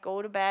just like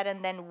go to bed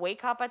and then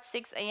wake up at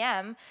 6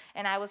 a.m.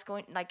 and I was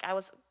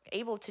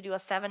able to do a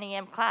 7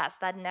 a.m. class.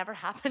 That never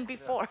happened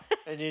before.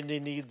 And you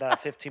need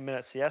that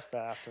 15-minute siesta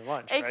after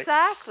lunch, right?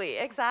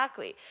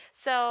 Exactly.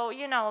 So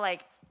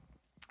like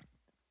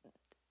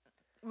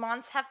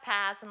months have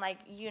passed, and like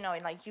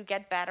like you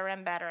get better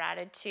and better at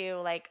it too.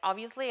 Like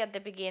obviously at the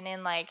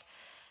beginning, like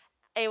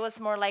it was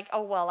more like,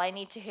 oh well, I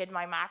need to hit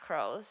my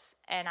macros,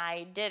 and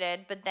I did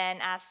it. But then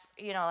as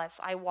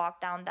I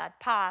walked down that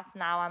path,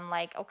 now I'm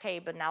like, okay,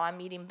 but now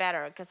I'm eating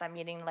better because I'm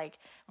eating like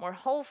more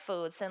whole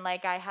foods, and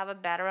like I have a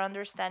better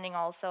understanding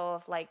also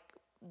of like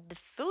the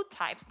food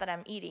types that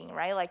I'm eating,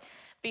 right? Like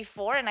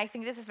before, and I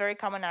think this is very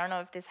common, I don't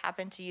know if this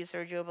happened to you,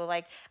 Sergio, but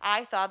like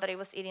I thought that I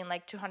was eating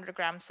like 200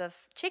 grams of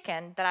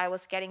chicken, that I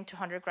was getting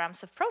 200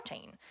 grams of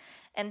protein.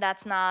 And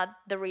that's not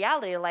the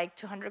reality. Like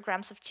 200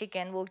 grams of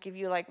chicken will give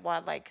you like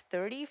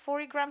 30,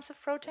 40 grams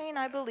of protein,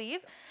 I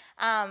believe.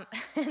 And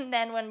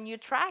then when you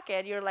track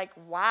it, you're like,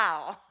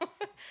 wow,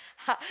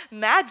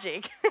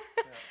 magic.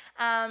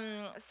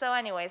 So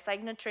anyways,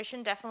 like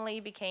nutrition definitely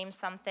became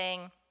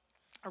something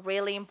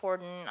really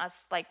important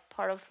as like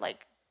part of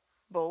like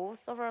both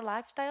of our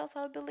lifestyles,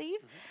 I believe.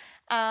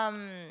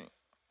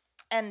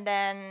 and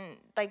then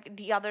like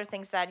the other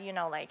things that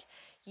like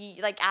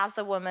you, like as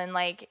a woman,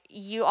 like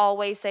you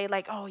always say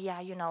like, oh yeah,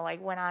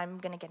 like when I'm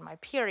gonna get my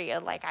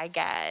period, like I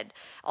get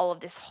all of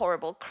these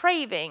horrible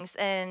cravings.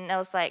 And I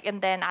was like,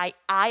 and then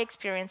I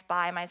experienced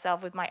by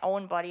myself with my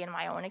own body and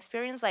my own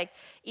experience, like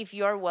if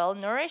you're well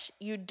nourished,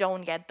 you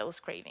don't get those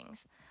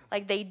cravings.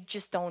 Like they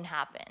just don't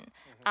happen.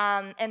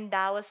 And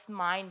that was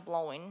mind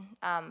blowing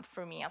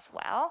for me as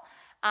well.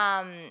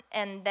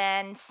 And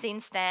then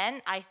since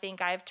then, I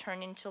think I've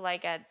turned into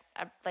like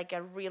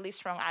a really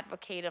strong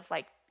advocate of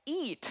like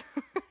eat.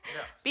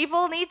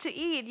 People need to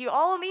eat. You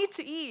all need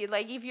to eat.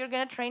 Like if you're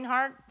gonna train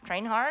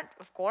hard,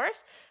 of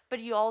course,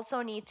 but you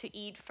also need to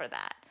eat for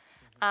that.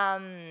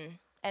 And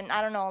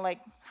I don't know,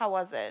 like how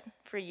was it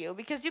for you?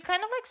 Because you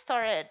kind of like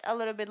started a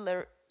little bit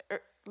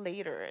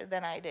later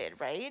than I did,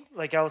 right?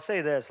 Like I will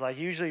say this, like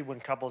usually when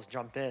couples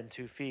jump in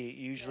 2 feet,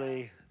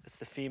 usually it's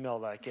the female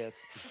that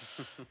gets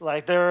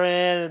like they're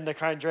in and they're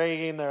kind of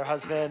dragging their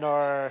husband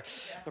or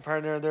the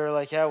partner, and they're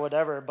like, yeah,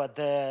 whatever, but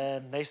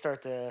then they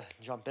start to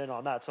jump in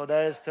on that. So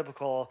that is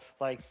typical,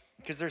 like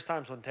because there's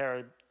times when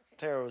Tara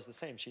was the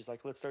same. She's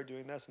like, let's start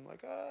doing this. I'm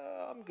like,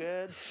 I'm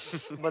good.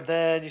 But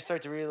then you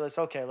start to realize,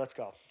 okay, let's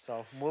go.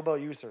 So what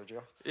about you,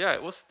 Sergio? Yeah,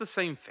 it was the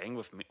same thing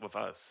with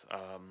us.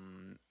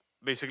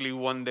 Basically,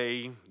 one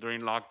day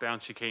during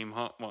lockdown, she came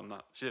home. Well,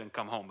 not she didn't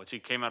come home, but she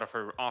came out of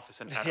her office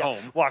and at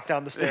home. Walk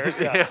down the stairs.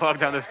 Yeah,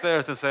 walked down the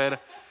stairs and said,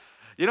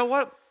 "You know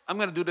what? I'm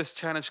gonna do this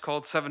challenge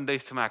called 7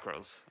 Days to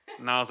Macros."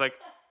 And I was like,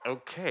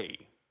 "Okay,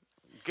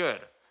 good."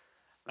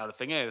 Now the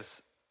thing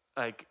is,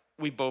 like,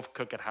 we both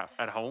cook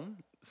at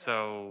home,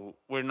 so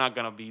we're not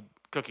gonna be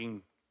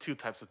cooking two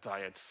types of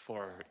diets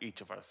for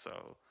each of us.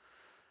 So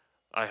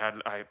I had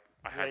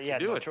to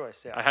do no it.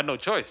 choice, yeah. I had no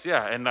choice,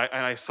 yeah. And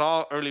I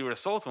saw early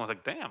results and I was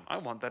like, damn, I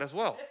want that as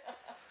well.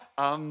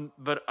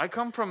 But I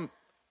come from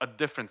a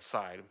different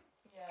side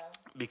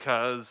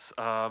because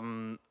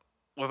when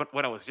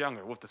I was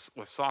younger with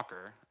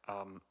soccer,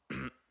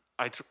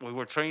 we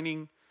were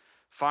training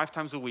 5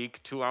 times a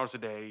week, 2 hours a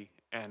day,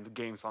 and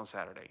games on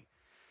Saturday.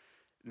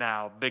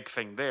 Now, big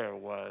thing there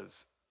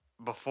was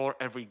before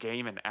every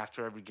game and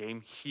after every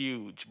game,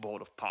 huge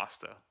bowl of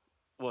pasta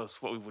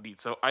was what we would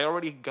eat. So I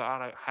already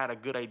had a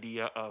good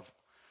idea of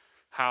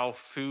how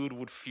food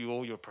would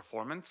fuel your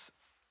performance,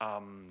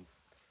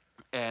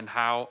 and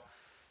how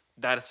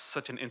that is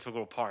such an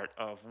integral part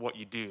of what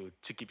you do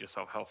to keep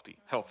yourself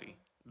healthy.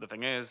 The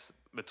thing is,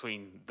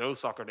 between those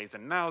soccer days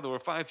and now, there were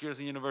 5 years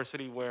in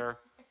university where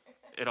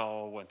it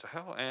all went to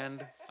hell,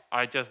 and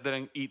I just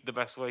didn't eat the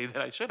best way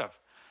that I should have.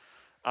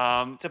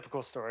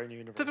 Typical story in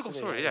university. Typical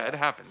story, yeah, it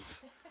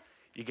happens.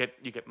 You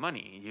get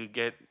money.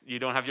 You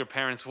don't have your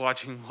parents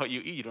watching what you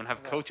eat. You don't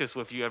have coaches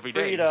with you every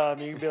day. Freedom.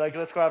 You can be like,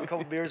 let's go have a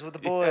couple beers with the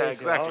boys. Yeah,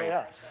 exactly.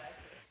 Yeah.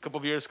 Couple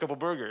beers, couple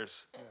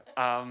burgers.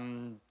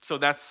 So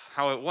that's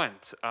how it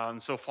went.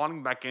 So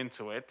falling back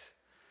into it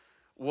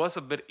was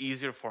a bit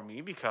easier for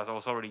me because I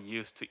was already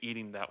used to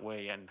eating that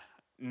way and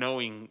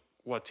knowing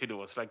what to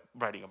do. It's like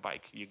riding a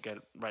bike. You get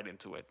right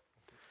into it.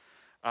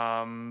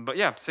 But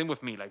yeah, same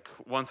with me. Like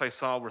once I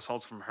saw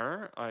results from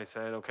her, I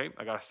said, okay,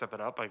 I gotta step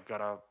it up. I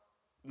gotta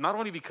not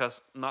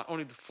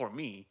only for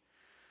me,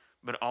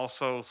 but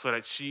also so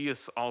that she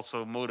is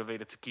also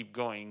motivated to keep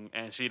going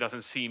and she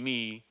doesn't see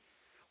me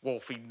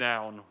wolfing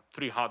down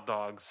 3 hot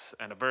dogs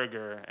and a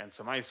burger and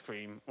some ice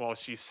cream while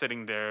she's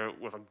sitting there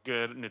with a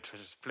good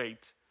nutritious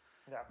plate.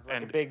 Yeah,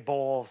 like a big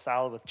bowl of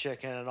salad with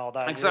chicken and all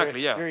that.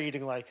 Exactly, You're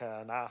eating like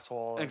an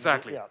asshole.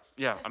 Exactly.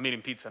 Yeah, I'm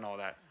eating pizza and all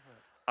that.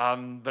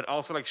 But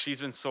also, like,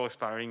 she's been so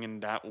inspiring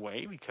in that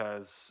way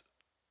because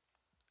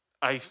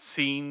I've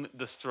seen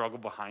the struggle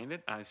behind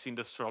it. I've seen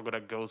the struggle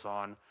that goes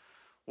on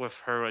with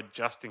her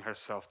adjusting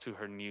herself to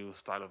her new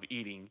style of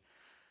eating.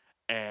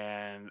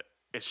 And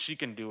if she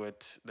can do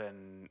it,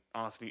 then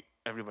honestly,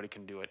 everybody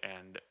can do it.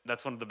 And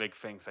that's one of the big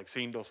things. Like,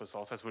 seeing those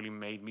results has really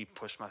made me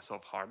push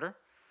myself harder,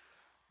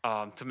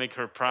 to make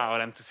her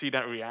proud and to see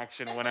that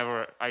reaction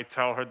whenever I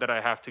tell her that I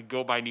have to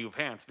go buy new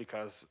pants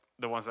because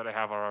the ones that I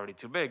have are already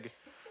too big.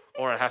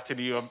 Or I have to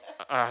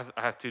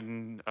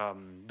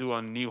do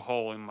a new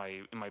hole in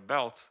my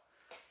belt,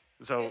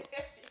 so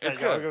it's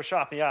good. Go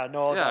shopping, that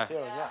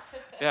feeling,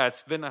 yeah.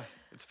 It's been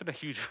a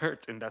huge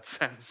hurt in that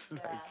sense.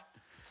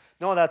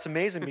 No, that's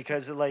amazing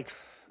because like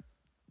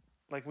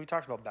we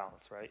talked about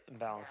balance, right? And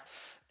balance,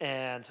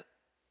 and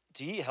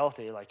to eat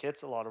healthy, like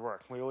it's a lot of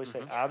work. We always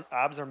say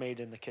abs are made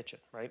in the kitchen,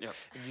 right? Yep.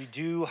 And you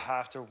do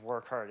have to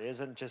work hard. It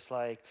isn't just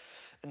like.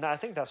 And I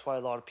think that's why a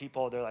lot of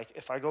people, they're like,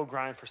 if I go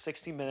grind for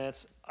 60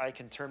 minutes, I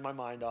can turn my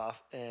mind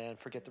off and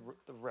forget the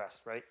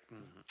rest, right?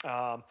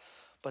 Mm-hmm.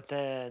 But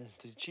then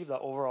to achieve that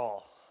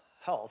overall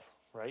health,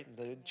 right, and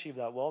to achieve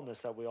that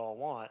wellness that we all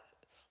want,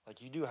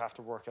 like you do have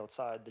to work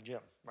outside the gym,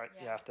 right?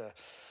 You Yeah. have to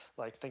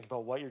like think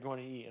about what you're going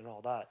to eat and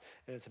all that.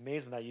 And it's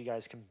amazing that you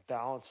guys can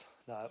balance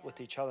that with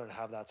Yeah. each other and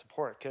have that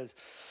support, because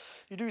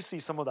you do see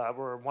some of that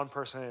where one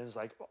person is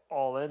like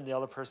all in, the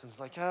other person's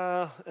like,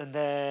 and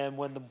then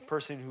when the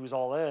person who's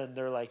all in,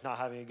 they're like not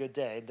having a good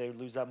day, they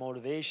lose that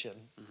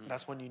motivation.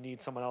 That's when you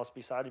need someone else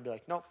beside you and be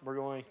like, nope, we're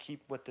going to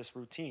keep with this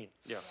routine,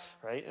 Yeah.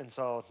 right? And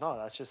so, no,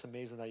 that's just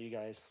amazing that you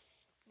guys.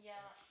 Yeah,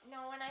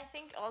 no, and I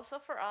think also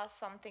for us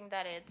something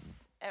that it's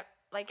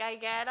like I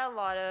get a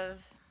lot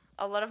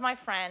of my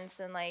friends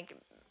and like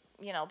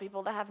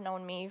people that have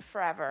known me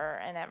forever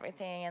and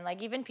everything, and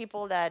like even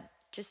people that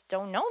just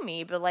don't know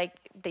me but like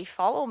they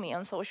follow me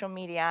on social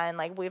media, and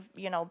like we've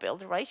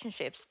built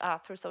relationships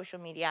through social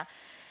media.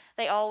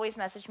 They always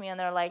message me and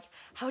they're like,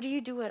 how do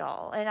you do it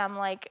all? And I'm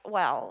like,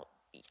 well,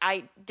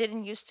 I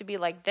didn't used to be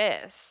like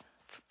this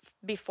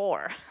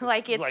before.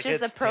 Like it's like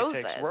just a it takes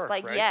process. work,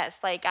 Like right? yes,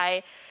 like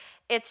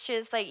it's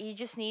just like you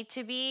just need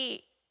to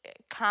be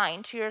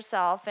kind to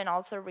yourself and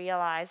also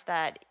realize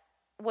that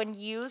when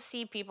you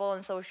see people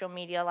on social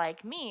media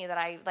like me, that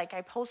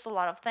I post a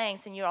lot of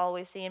things, and you're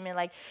always seeing me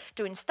like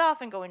doing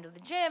stuff and going to the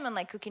gym and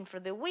like cooking for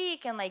the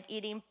week and like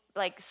eating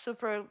like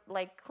super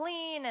like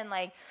clean and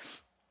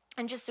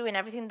just doing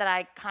everything that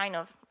I kind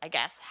of, I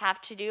guess,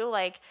 have to do.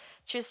 Like,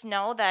 just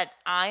know that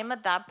I'm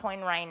at that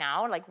point right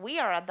now. Like, we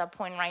are at that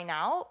point right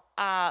now.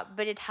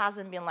 But it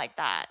hasn't been like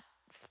that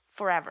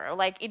forever.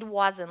 Like, it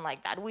wasn't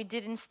like that. We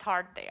didn't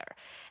start there.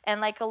 And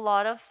like a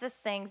lot of the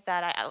things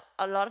that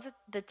a lot of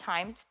the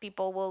times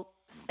people will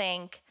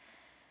think,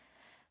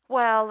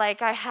 well,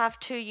 like I have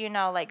to,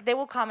 like they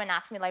will come and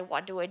ask me like,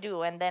 what do I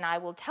do? And then I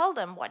will tell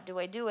them what do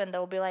I do, and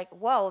they'll be like,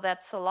 whoa,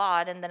 that's a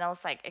lot. And then I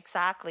was like,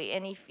 exactly.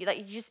 And if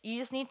like you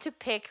just need to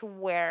pick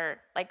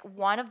where like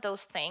one of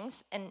those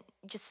things and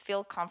just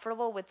feel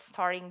comfortable with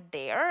starting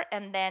there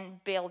and then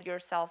build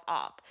yourself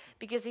up.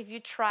 Because if you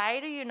try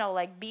to,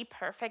 like be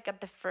perfect at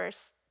the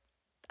first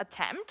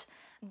attempt,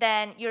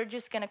 then you're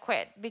just gonna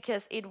quit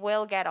because it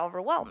will get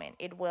overwhelming.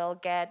 It will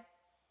get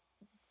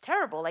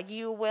terrible. Like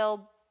you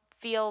will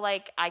feel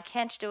like I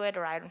can't do it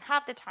or I don't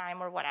have the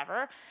time or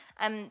whatever,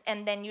 and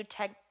then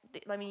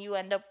you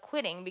end up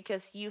quitting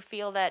because you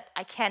feel that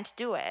I can't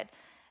do it.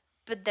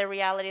 But the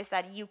reality is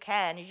that you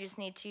can. You just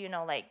need to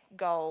like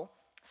go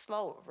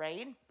slow,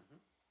 right?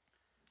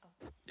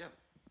 Yeah.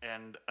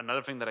 And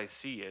another thing that I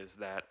see is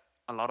that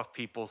a lot of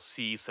people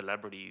see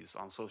celebrities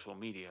on social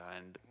media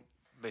and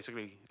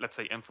basically, let's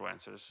say,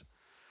 influencers,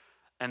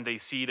 and they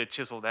see the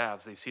chiseled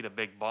abs, they see the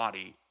big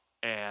body,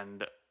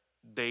 and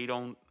they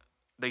don't,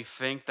 they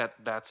think that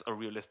that's a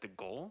realistic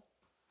goal.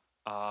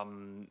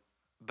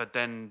 But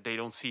then they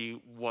don't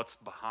see what's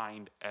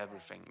behind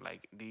everything.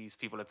 Like these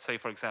people, let's say,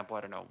 for example,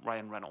 I don't know,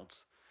 Ryan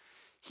Reynolds.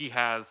 He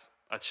has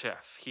a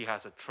chef, he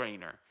has a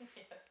trainer.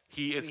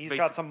 He's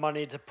got some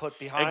money to put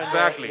behind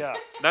exactly. it. Yeah.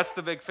 That's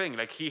the big thing.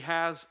 Like he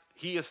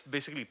is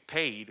basically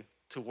paid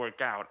to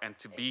work out and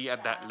to be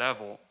at that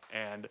level.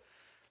 And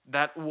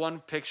that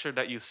one picture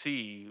that you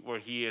see where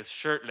he is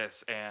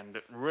shirtless and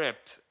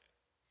ripped,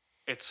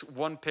 it's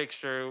one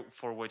picture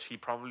for which he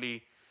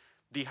probably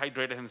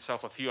dehydrated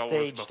himself a few hours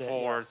Staged it,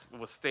 before yeah. it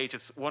was staged.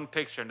 It's one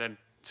picture, and then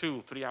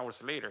 2-3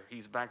 hours later,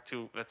 he's back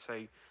to, let's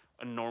say,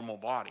 a normal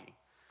body.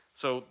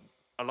 So,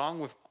 along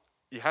with,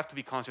 you have to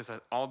be conscious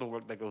of all the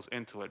work that goes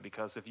into it,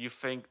 because if you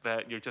think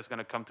that you're just going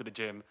to come to the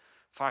gym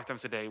 5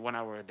 times a day, 1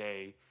 hour a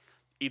day,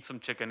 eat some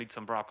chicken, eat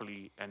some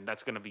broccoli, and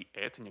that's going to be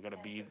it, and you're going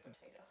to be,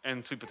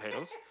 and sweet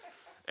potatoes,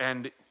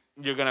 and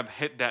you're going to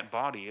hit that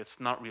body, it's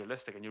not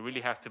realistic. And you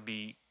really have to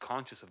be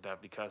conscious of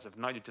that, because if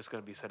not, you're just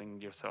going to be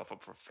setting yourself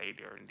up for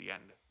failure in the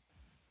end.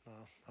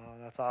 Oh,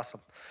 that's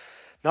awesome.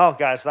 No,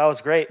 guys, that was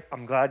great.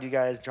 I'm glad you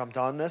guys jumped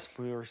on this.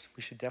 We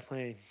should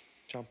definitely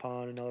jump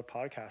on another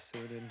podcast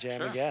soon and jam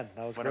Sure. again.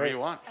 That was Whatever great. you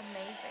want.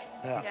 Amazing.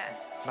 Yeah.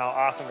 Yes. No,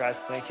 awesome, guys.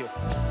 Thank you.